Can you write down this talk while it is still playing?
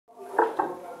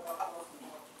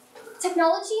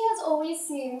Technology has always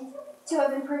seemed to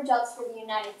have improved jobs for the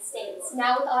United States.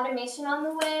 Now with automation on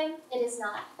the way, it is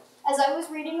not. As I was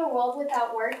reading A World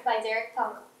Without Work by Derek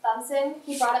Thompson,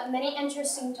 he brought up many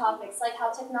interesting topics like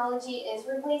how technology is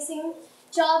replacing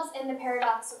jobs and the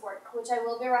paradox of work, which I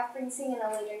will be referencing in a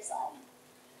later slide.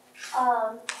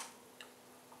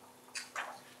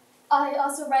 I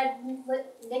also read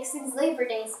Nixon's Labor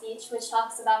Day speech, which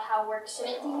talks about how work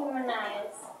shouldn't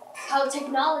dehumanize, how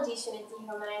technology shouldn't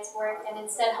dehumanize work and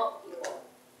instead help people.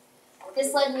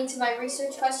 This led me to my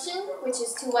research question, which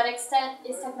is to what extent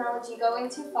is technology going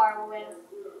too far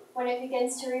when it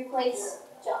begins to replace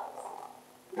jobs?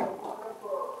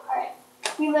 Alright,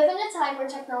 we live in a time where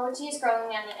technology is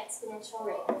growing at an exponential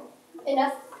rate.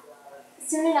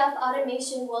 Soon enough,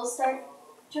 automation will start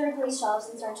to replace jobs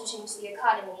and start to change the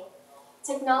economy.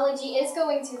 Technology is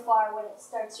going too far when it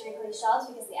starts to replace jobs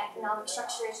because the economic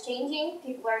structure is changing,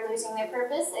 people are losing their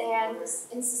purpose, and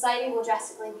in society will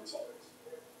drastically be changed.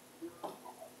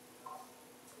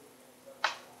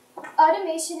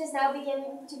 Automation is now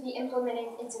beginning to be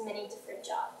implemented into many different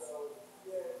jobs.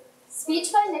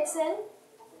 Speech by Nixon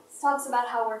talks about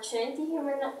how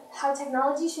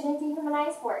technology shouldn't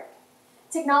dehumanize work.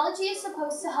 Technology is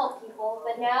supposed to help people,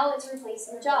 but now it's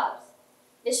replacing jobs.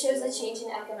 This shows a change in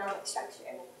economic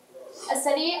structure. A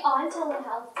study on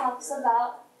telehealth talks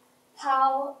about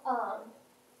how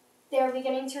they're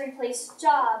beginning to replace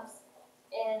jobs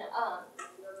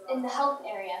in the health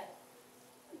area.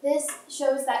 This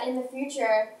shows that in the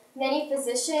future, many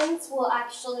physicians will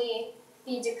actually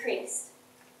be decreased.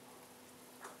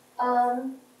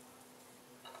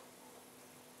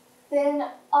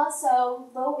 Then also,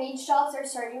 low-wage jobs are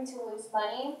starting to lose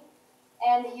money.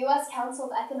 And the U.S. Council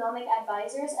of Economic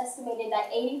Advisors estimated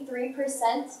that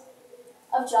 83%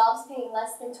 of jobs paying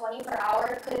less than $20 per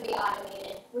hour could be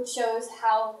automated, which shows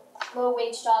how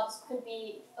low-wage jobs could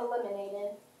be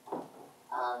eliminated.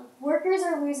 Workers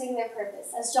are losing their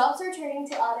purpose. As jobs are turning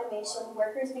to automation,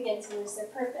 workers begin to lose their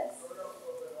purpose.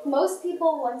 Most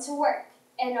people want to work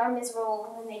and are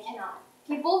miserable when they cannot.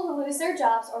 People who lose their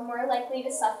jobs are more likely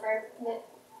to suffer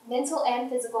mental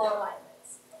and physical alignment.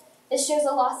 This shows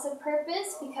a loss of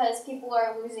purpose because people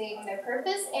are losing their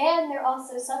purpose and they're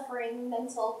also suffering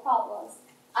mental problems,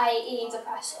 i.e.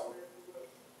 depression.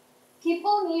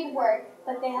 People need work,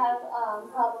 but they have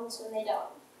problems when they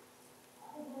don't.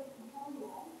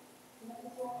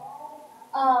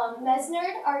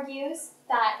 Mesnard argues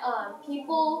that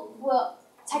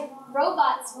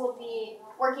robots will be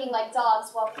working like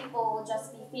dogs while people will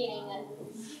just be feeding them.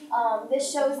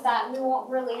 This shows that we won't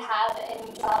really have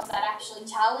any jobs that actually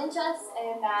challenge us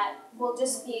and that we'll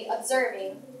just be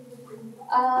observing.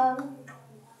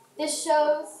 This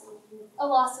shows a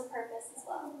loss of purpose as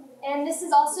well. And this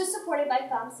is also supported by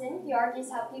Thompson. He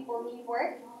argues how people need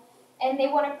work and they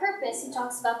want a purpose. He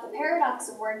talks about the paradox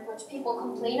of work, which people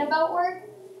complain about work,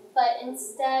 but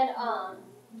instead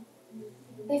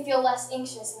they feel less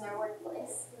anxious in their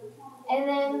workplace. And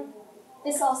then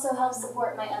this also helps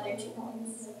support my other 2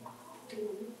 points.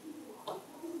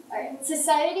 Alright,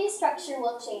 society structure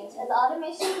will change. As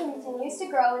automation continues to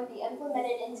grow and be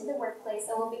implemented into the workplace,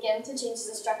 it will begin to change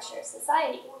the structure of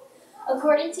society.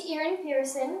 According to Erin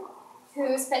Pearson,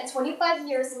 who spent 25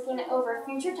 years looking over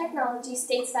future technology,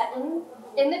 states that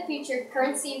in the future,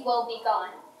 currency will be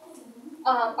gone.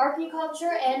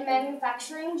 Agriculture and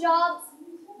manufacturing jobs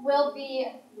will be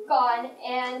gone,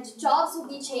 and jobs will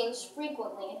be changed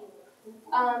frequently.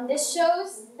 This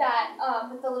shows that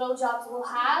with the little jobs we'll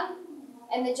have,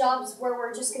 and the jobs where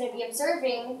we're just going to be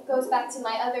observing, goes back to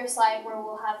my other slide where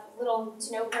we'll have little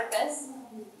to no purpose.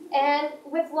 And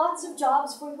with lots of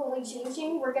jobs frequently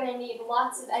changing, we're going to need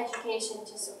lots of education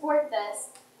to support this.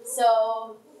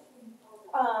 So,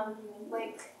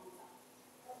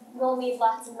 we'll need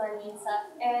lots of money and stuff.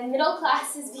 And middle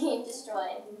class is being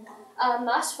destroyed.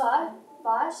 Mash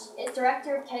Bosch,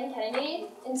 director of Ken Kennedy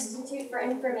Institute for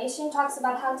Information, talks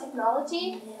about how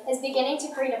technology is beginning to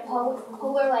create a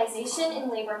polarization in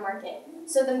labor market.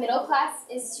 So the middle class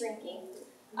is shrinking.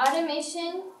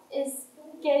 Automation is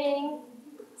getting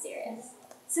serious.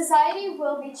 Society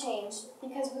will be changed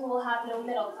because we will have no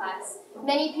middle class.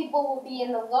 Many people will be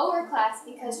in the lower class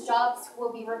because jobs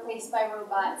will be replaced by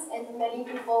robots, and many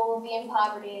people will be in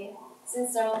poverty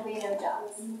since there will be no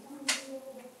jobs.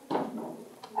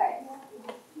 Alright.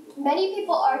 Many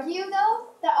people argue, though,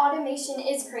 that automation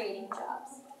is creating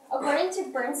jobs. According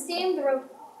to Bernstein, the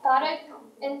Robotic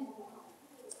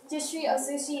Industry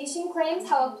Association claims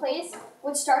how a place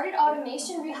which started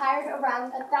automation rehired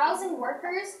around 1,000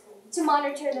 workers to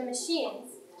monitor the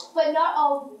machines. But not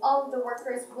all of the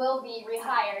workers will be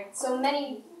rehired, so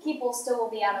many people still will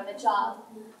be out of a job.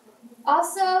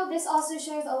 Also, this also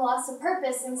shows a loss of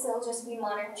purpose since they'll just be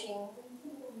monitoring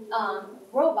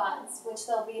robots, which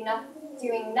they'll be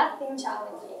doing nothing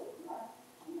challenging.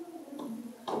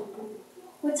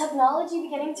 With technology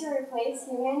beginning to replace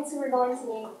humans, we're going to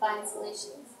need to find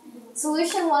solutions.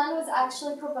 Solution 1 was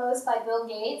actually proposed by Bill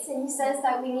Gates, and he says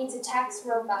that we need to tax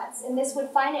robots, and this would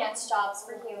finance jobs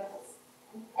for humans.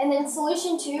 And then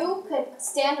Solution 2 could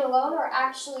stand alone or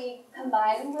actually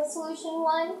combine with Solution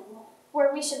 1,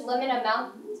 where we should limit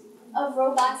amount of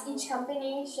robots each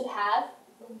company should have.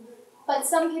 But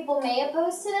some people may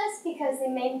oppose to this because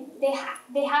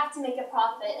they have to make a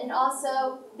profit, and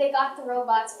also they got the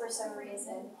robots for some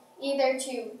reason, either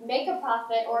to make a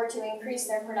profit or to increase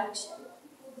their production.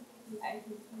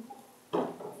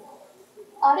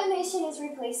 Automation is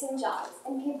replacing jobs,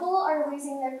 and people are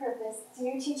losing their purpose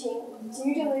due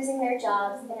to losing their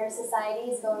jobs, and our society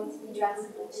is going to be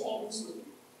drastically changed.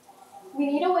 We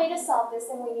need a way to solve this,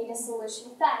 and we need a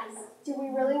solution fast. Do we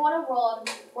really want a world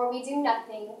where we do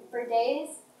nothing for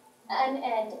days on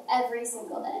end every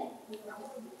single day?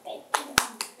 Thank you.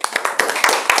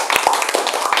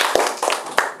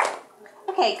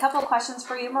 Okay, a couple of questions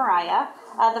for you, Mariah.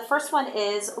 The first one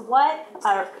is,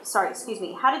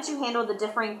 how did you handle the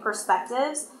differing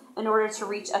perspectives in order to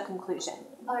reach a conclusion?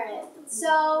 Alright,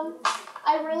 so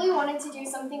I really wanted to do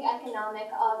something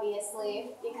economic,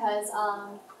 obviously, because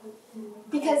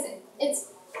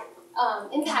it's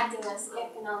impacting us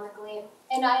economically.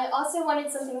 And I also wanted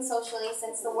something socially,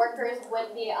 since the workers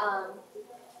would be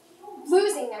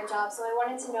losing their jobs, so I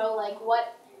wanted to know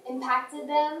what impacted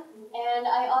them. And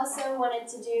I also wanted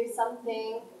to do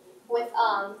something with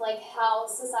how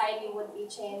society would be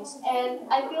changed. And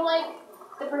I feel like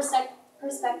the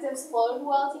perspectives flowed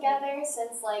well together,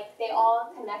 since they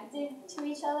all connected to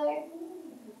each other.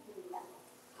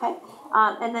 Okay,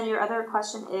 and then your other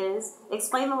question is,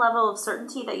 explain the level of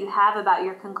certainty that you have about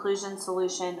your conclusion,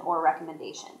 solution, or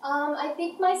recommendation. I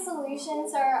think my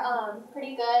solutions are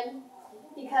pretty good,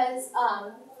 because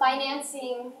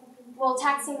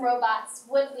taxing robots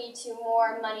would lead to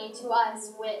more money to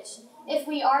us, which, if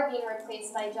we are being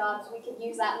replaced by jobs, we could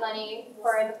use that money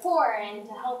for the poor and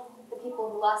to help the people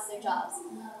who lost their jobs.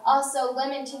 Also,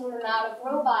 limiting the amount of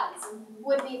robots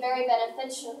would be very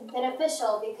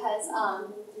beneficial because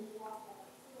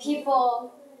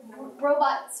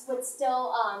robots would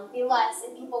still be less,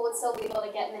 and people would still be able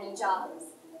to get many jobs.